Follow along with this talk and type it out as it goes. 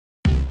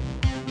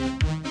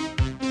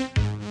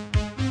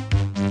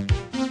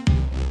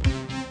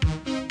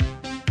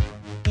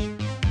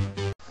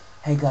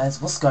Hey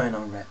guys, what's going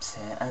on? Reps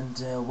here, and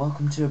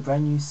welcome to a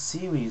brand new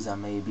series I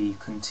may be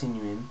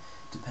continuing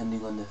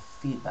depending on the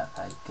feedback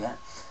I get.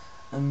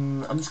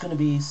 I'm just going to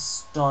be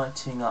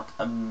starting up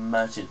a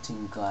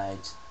merchanting guide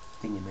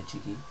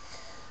thingamajiggy.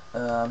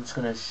 I'm just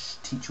going to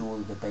teach you all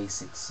of the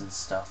basics and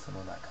stuff and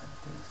all that kind of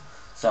thing.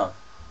 So,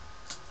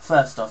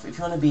 first off, if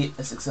you want to be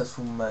a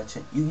successful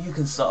merchant, you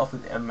can start off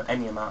with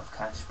any amount of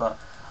cash, but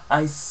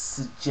I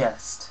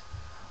suggest,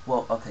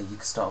 well, okay, you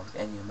can start off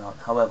with any amount.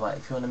 However,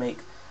 if you want to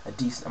make a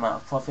decent amount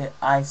of profit,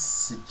 I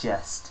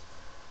suggest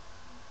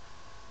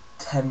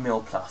 10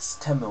 mil plus,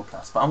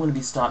 but I'm going to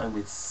be starting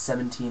with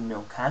 17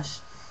 mil cash,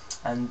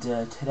 and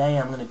today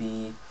I'm going to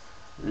be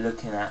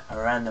looking at a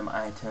random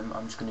item.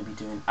 I'm just going to be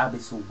doing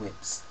abyssal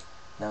whips.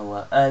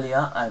 Now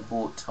earlier I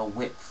bought a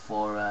whip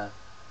for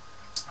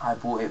I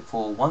bought it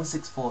for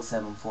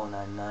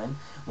 1647499,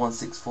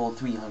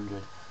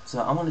 164,300.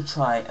 So I'm going to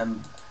try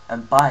and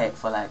buy it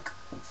for like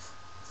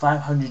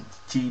 500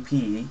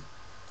 GP,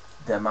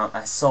 the amount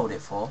I sold it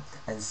for,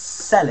 and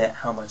sell it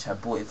how much I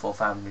bought it for,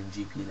 500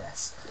 GP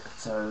less.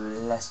 So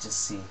let's just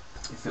see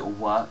if it will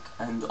work,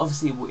 and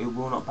obviously it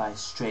will not buy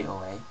straight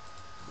away,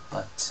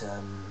 but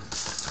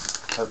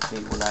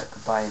hopefully it will like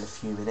buy in a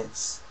few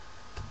minutes.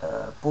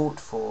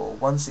 Bought for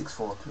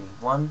 164.3,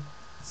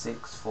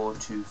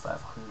 164.2,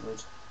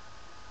 500.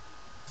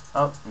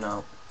 Oh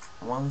no,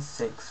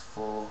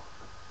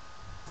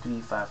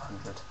 164.3,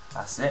 500.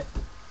 That's it.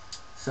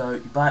 So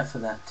you buy it for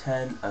that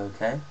 10,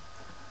 okay.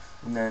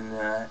 And then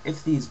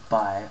if these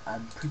buy,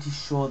 I'm pretty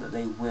sure that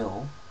they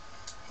will,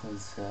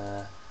 because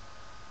I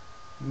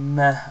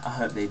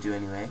hope they do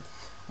anyway.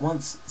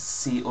 Once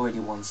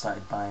already one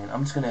started buying,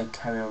 I'm just gonna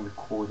carry on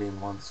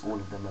recording once all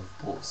of them have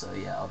bought. So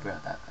yeah, I'll be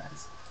right back,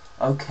 guys.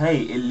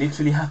 Okay, it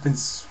literally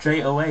happens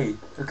straight away.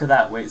 Look at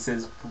that, where it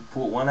says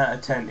bought 1 out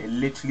of 10. It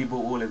literally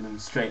bought all of them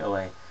straight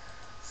away.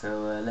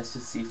 So let's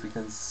just see if we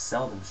can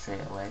sell them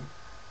straight away.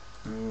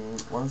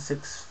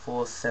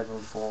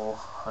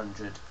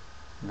 164,700.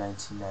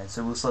 99.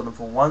 So we'll sell them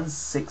for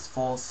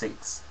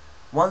 1,646,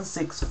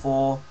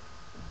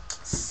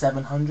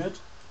 164,700,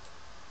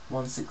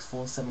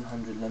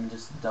 164,700. Let me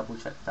just double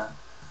check that.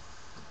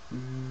 We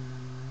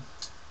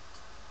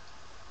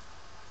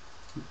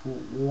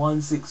bought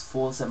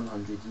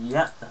 164,700.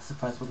 Yeah, that's the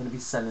price we're going to be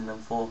selling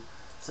them for.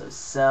 So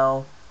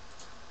sell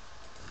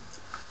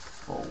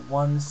for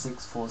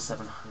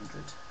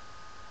 164,700.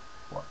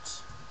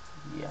 What?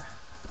 Yeah,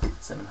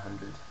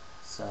 700.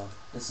 So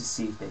let's just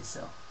see if they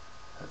sell.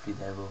 Hopefully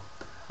they will.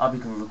 I'll be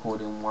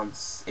recording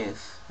once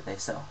if they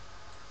sell.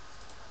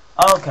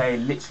 Okay,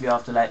 literally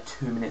after like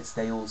 2 minutes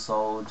they all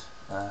sold.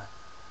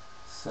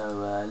 So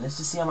let's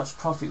just see how much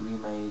profit we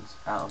made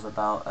out of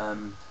about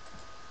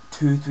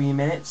 2-3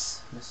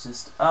 minutes. Let's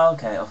just,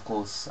 okay, of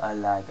course I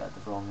lag at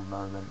the wrong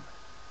moment.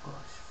 Gosh,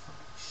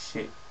 fucking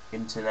shit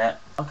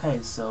internet.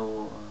 Okay,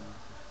 so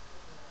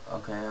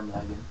okay, I'm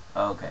lagging.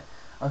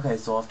 Okay,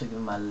 so after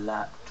giving my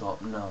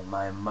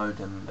my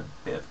modem a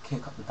bit of a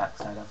kick up the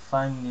backside, I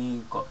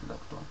finally got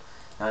logged on.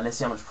 Now let's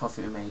see how much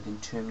profit we made in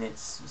 2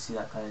 minutes. You see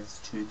that, guys?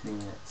 2-3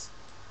 minutes,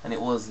 and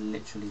it was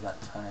literally that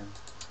time.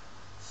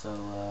 So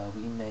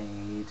we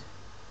made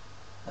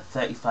a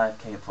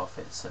 35k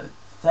profit. So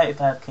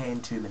 35k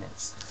in 2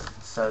 minutes.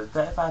 So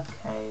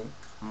 35k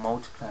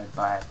multiplied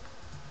by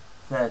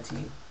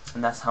 30,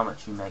 and that's how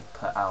much you make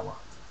per hour.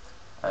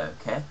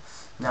 Okay.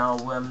 Now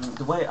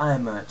the way I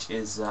merch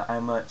is I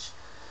merch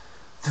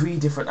 3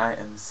 different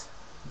items.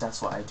 That's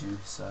what I do.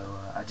 So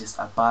I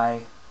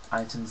buy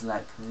items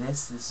like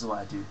this. This is what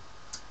I do.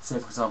 Say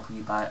for example,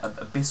 you buy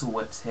abyssal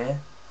whips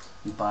here,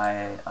 you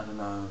buy, I don't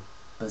know,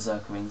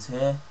 berserker rings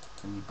here,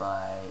 and you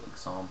buy,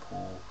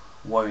 example,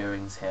 warrior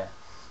rings here.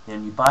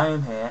 Then you buy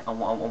them here, and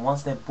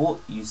once they're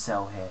bought, you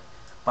sell here.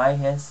 Buy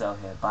here, sell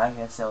here. Buy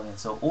here, sell here.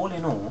 So all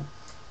in all,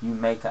 you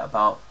make at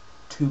about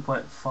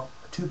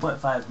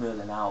 2.5 mil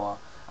an hour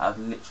out of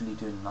literally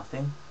doing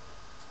nothing.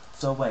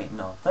 So wait,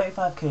 no,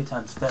 35k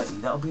times 30,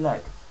 that'll be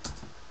like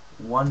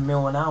 1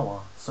 mil an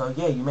hour. So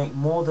yeah, you make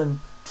more than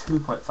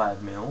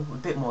 2.5 mil, a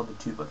bit more than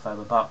 2.5,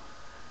 about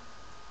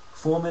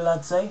 4 mil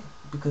I'd say,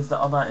 because the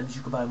other items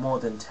you could buy more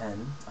than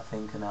 10, I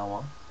think, an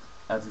hour,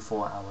 every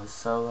 4 hours.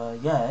 So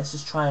yeah, let's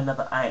just try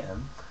another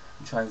item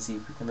and try and see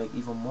if we can make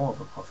even more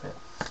of a profit.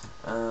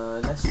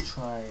 Let's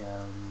try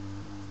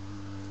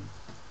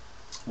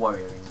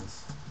warrior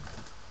rings.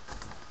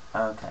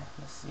 Okay,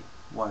 let's see,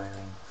 warrior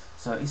ring.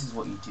 So this is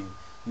what you do.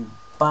 You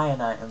buy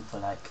an item for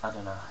like, I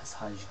don't know, as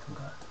high as you can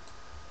go,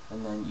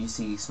 and then you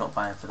see it's not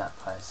buying for that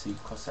price, so you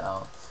cross it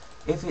out.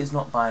 If it's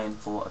not buying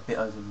for a bit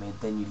over mid,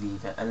 then you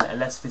leave it,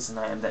 unless if it's an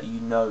item that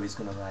you know is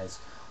going to rise.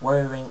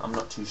 Warrior ring, I'm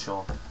not too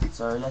sure.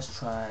 So let's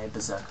try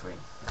berserker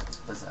ring.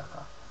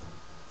 Berserker.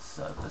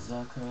 So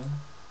berserker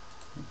ring,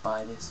 you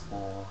buy this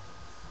for,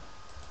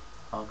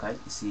 okay,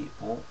 you see it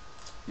bought,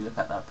 you look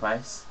at that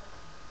price,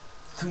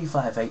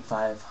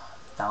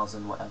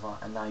 3,585,000 whatever,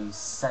 and now you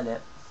sell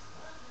it.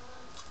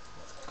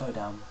 Go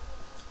down.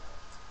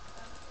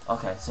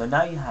 Okay, so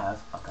now you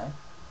have,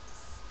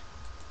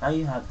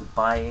 the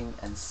buying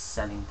and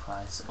selling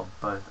price of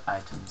both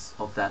items,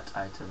 of that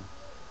item.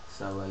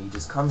 So you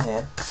just come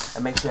here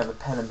and make sure you have a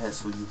pen and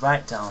pencil. You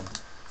write down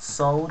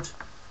sold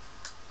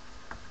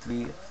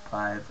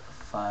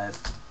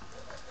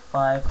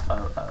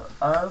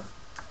 355500,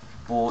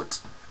 bought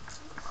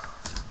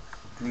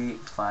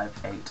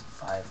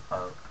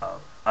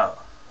 358500.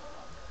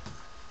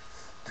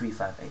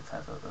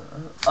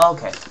 358500.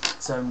 Okay,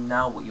 so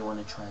now what you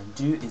want to try and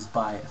do is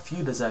buy a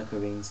few berserker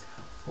rings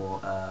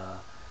for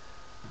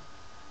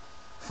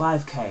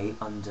 5k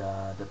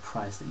under the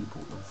price that you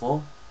bought them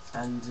for,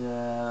 and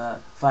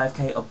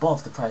 5k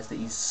above the price that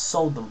you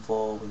sold them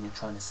for when you're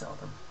trying to sell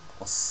them,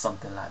 or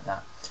something like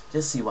that.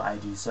 Just see what I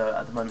do. So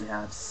at the moment I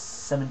have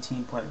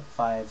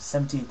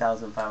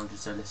 17,500,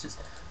 so let's just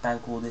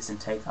bank all this and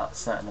take out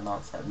certain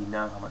amounts that we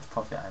know how much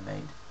profit I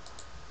made.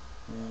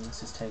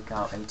 Let's just take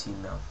out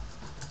 18 mil.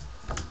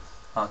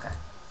 Okay,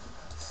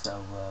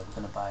 so we're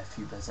going to buy a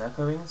few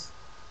berserker rings.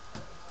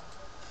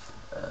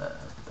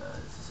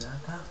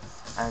 Berserker.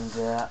 And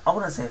I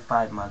wouldn't say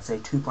 5 mil, I'd say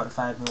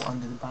 2.5 mil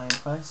under the buying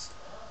price.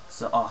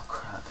 So, oh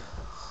crap.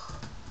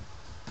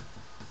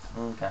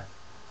 Okay.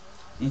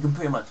 You can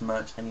pretty much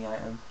merch any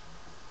item,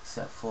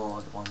 except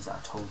for the ones that I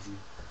told you.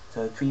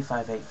 So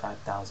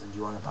 3585,000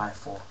 you want to buy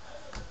for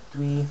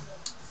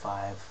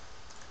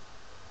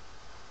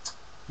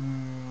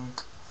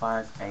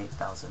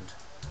 358,000.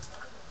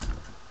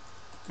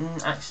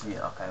 Actually,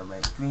 okay,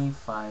 wait,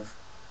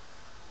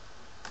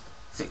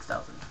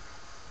 356,000.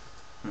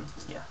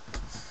 Yeah.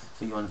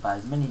 So you want to buy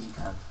as many as you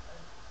can.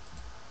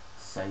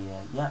 So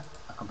yeah,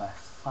 I can buy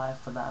 5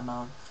 for that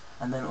amount,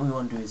 and then all you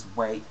want to do is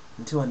wait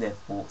until when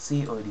they've bought.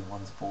 See, already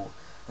one's bought.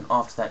 And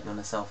after that, you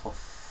want to sell for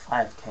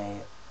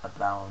 5k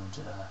around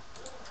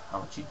how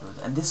much you do.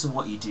 And this is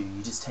what you do.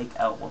 You just take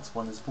out once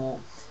one is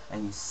bought,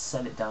 and you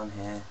sell it down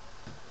here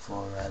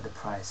for the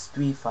price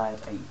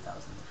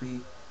 358,000.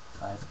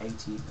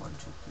 358,000. 1,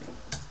 2, 3.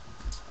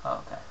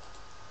 Okay.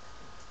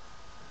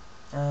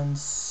 And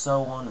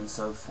so on and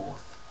so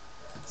forth.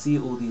 See,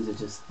 all these are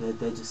just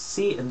they're just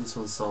see, and this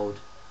one's sold.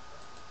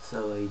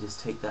 So you just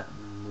take that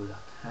moolah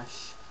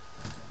cash,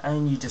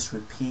 and you just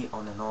repeat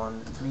on and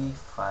on.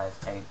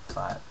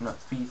 3585, not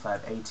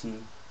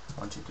 3580.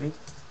 1, 2, 3.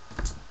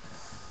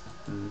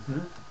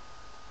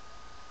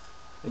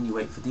 And you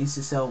wait for these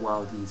to sell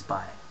while these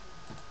buy,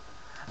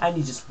 and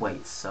you just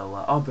wait. So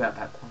I'll be right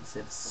back once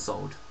they've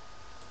sold.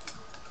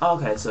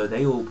 Okay, so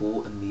they all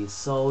bought and these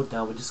sold.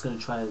 Now we're just going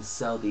to try and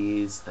sell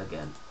these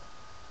again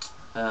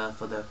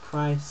for the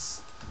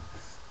price.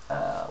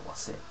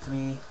 What's it?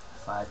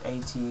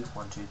 3,580.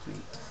 1, 2, 3.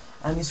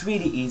 And it's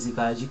really easy,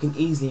 guys. You can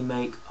easily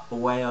make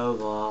way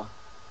over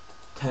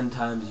 10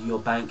 times your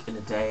bank in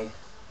a day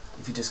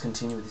if you just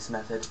continue with this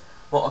method.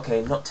 Well,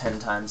 okay, not 10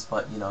 times,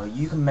 but you know,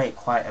 you can make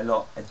quite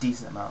a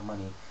decent amount of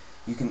money.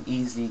 You can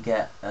easily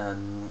get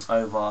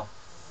over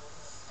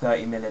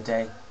 30 mil a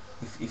day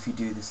if you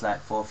do this like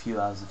for a few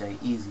hours a day.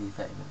 Easily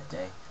 30 mil a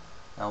day.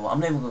 Now I'm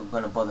not even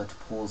going to bother to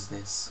pause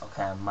this.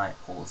 Okay, I might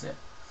pause it.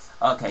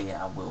 Okay,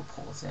 yeah, I will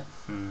pause it.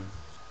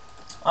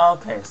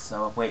 Okay,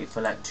 so I've waited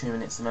for like 2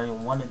 minutes and only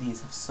one of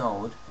these have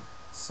sold.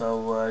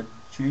 So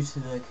due to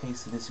the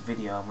case of this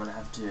video, I'm going to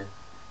have to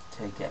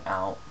take it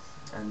out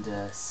and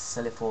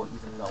sell it for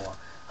even lower.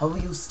 However,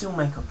 you'll still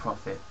make a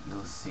profit,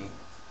 you'll see.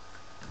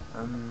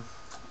 3,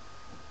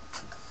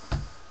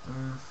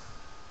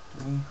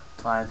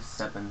 5,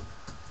 7.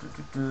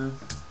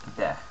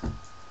 There.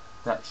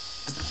 That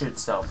should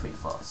sell pretty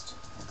fast,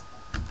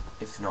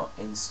 if not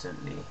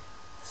instantly.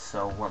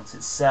 So once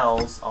it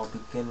sells, I'll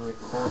begin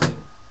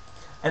recording.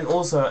 And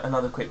also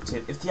another quick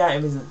tip: if the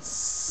item isn't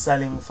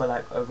selling for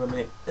like over a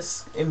minute,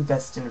 just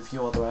invest in a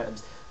few other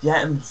items. The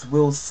items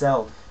will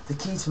sell. The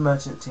key to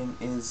merchanting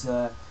is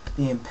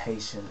being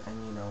patient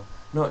and, you know,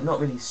 not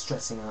really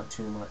stressing out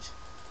too much.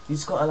 You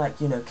just gotta,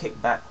 like, you know,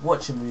 kick back,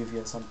 watch a movie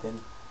or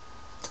something.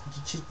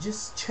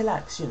 Just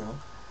chillax, you know.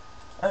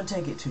 Don't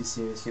take it too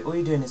seriously. All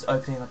you're doing is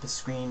opening up a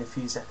screen a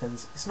few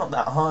seconds. It's not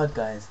that hard,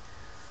 guys.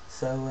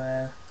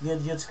 So you're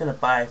just gonna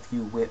buy a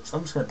few whips.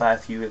 I'm just gonna buy a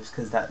few whips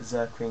because that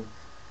Zerkring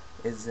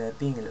is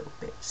being a little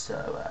bitch.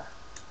 So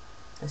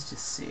let's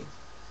just see.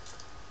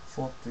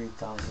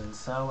 3,000.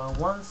 So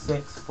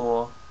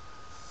 164.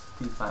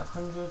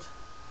 3,500.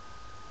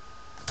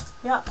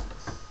 Yeah,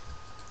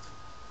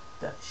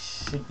 that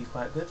should be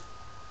quite good.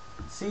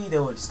 See, they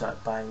already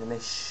started buying, and they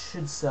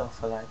should sell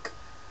for like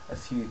a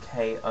few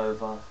K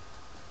over.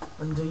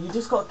 And you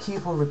just got to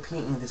keep on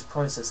repeating this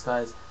process,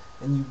 guys,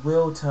 and you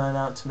will turn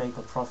out to make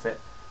a profit.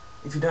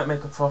 If you don't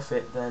make a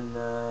profit, then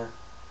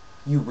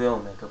you will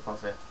make a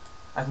profit.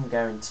 I can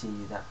guarantee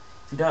you that.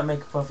 If you don't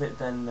make a profit,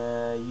 then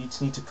you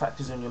just need to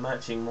practice on your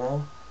matching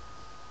more.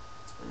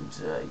 And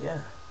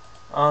yeah.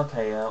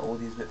 Okay, all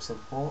these whips are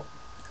bought,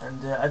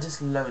 and I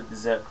just lowered the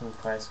Zerkling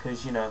price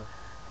because, you know,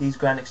 these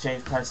Grand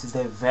Exchange prices,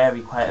 they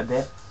vary quite a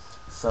bit.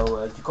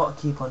 So you got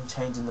to keep on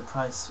changing the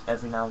price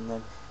every now and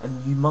then,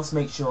 and you must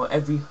make sure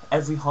every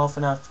half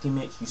an hour, 15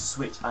 minutes, you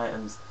switch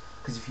items,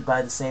 because if you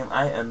buy the same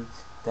item,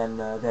 then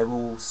they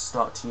will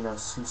start to, you know,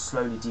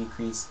 slowly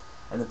decrease,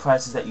 and the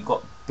prices that you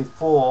got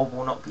before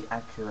will not be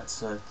accurate.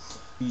 So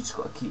you just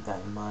got to keep that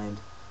in mind.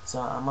 So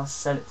I must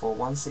sell it for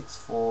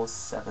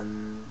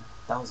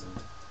 1,647,000,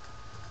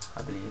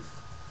 I believe.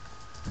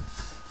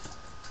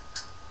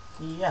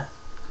 Yeah.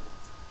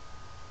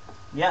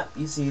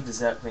 You see the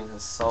Zerkling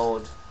has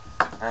sold,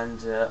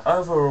 and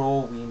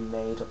overall we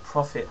made a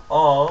profit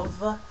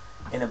of,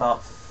 in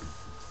about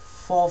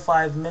 4 or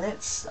 5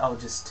 minutes. I'll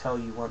just tell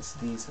you once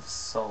these have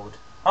sold.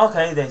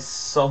 Okay, they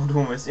sold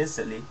almost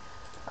instantly.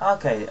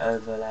 Okay,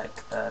 over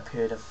like a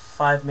period of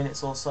 5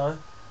 minutes or so,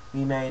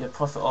 we made a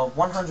profit of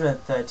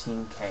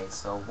 113k,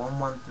 so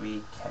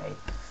 113k.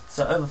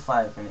 So over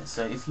 5 minutes.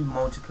 So if you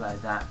multiply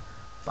that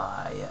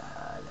by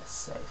let's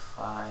say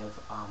 5,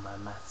 my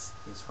maths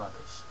is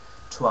rubbish,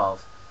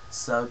 12.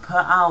 So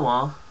per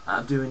hour,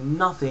 I'm doing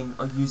nothing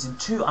or using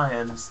 2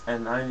 items,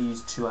 and I only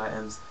use 2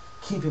 items.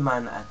 Keep in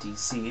mind that I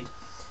DC'd.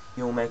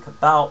 You'll make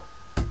about,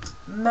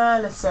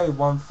 let's say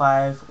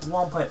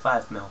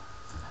 1.5 mil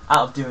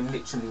out of doing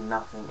literally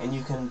nothing. And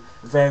you can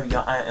vary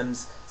your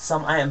items.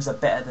 Some items are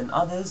better than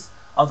others,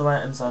 other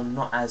items are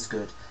not as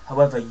good.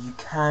 However, you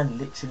can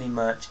literally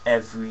merch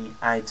every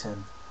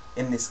item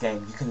in this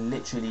game. You can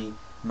literally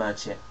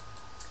merch it.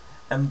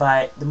 And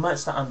by the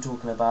merch that I'm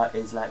talking about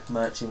is like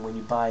merching when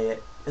you buy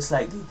it. It's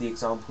like the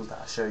example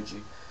that I showed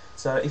you.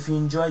 So if you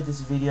enjoyed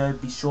this video,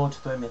 be sure to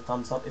throw me a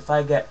thumbs up. If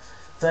I get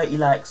 30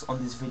 likes on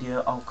this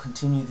video, I'll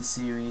continue the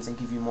series and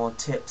give you more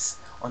tips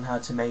on how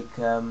to make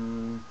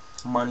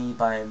money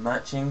by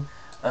merching.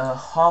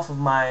 Half of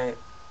my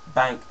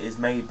bank is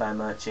made by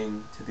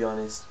merching, to be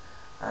honest,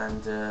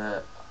 and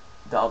the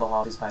other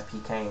half is by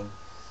Pking.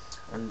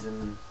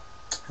 And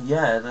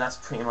yeah, that's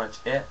pretty much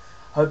it.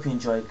 Hope you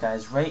enjoyed,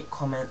 guys. Rate,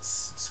 comment,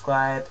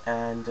 subscribe,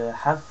 and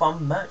have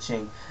fun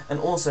merching. And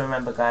also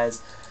remember,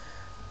 guys,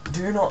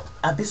 do not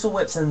abyssal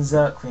whips and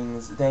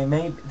zerklings.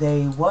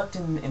 They worked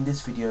in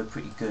this video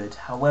pretty good.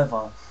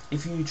 However,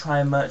 if you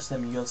try and merch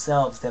them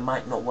yourselves, they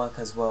might not work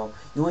as well.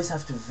 You always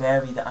have to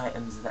vary the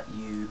items that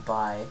you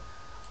buy.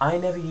 I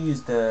never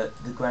use the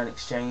grand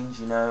exchange.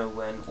 You know,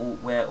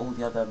 where all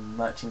the other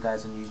merching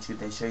guys on YouTube,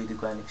 they show you the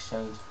grand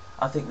exchange.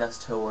 I think that's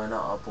total and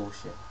utter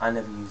bullshit. I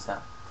never use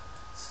that.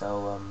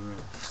 So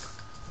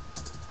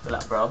good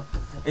luck, bro.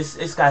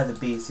 This guy's a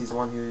beast. He's the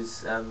one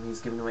who's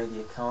giving away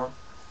the account.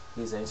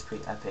 He's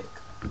pretty epic.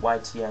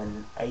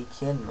 YTN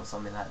Akin or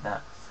something like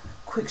that.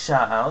 Quick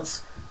shout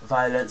outs: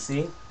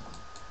 Violency,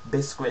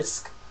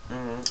 Bisquisk,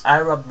 I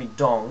Rub Me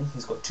Dong.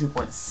 He's got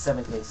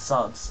 2.7k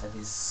subs, and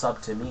he's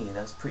sub to me.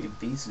 That's pretty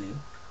beastly.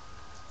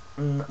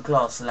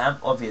 Glass Lamp,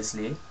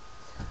 obviously.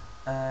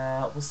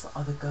 What's the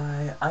other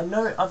guy?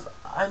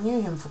 I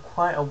knew him for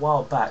quite a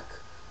while back.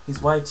 His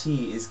YT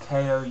is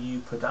KOU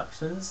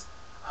Productions.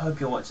 Hope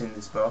you're watching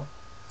this, bro.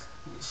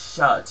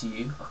 Shout out to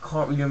you. I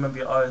can't really remember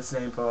your artist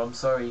name, bro. I'm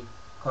sorry,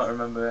 can't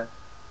remember it,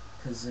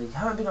 because you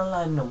haven't been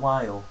online in a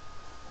while.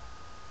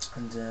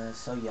 And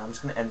so yeah, I'm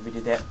just gonna end the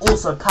video there.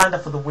 Also, Panda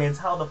for the wins.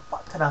 How the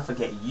fuck can I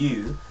forget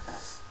you?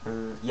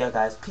 Yeah,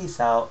 guys. Peace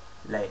out.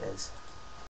 Laters.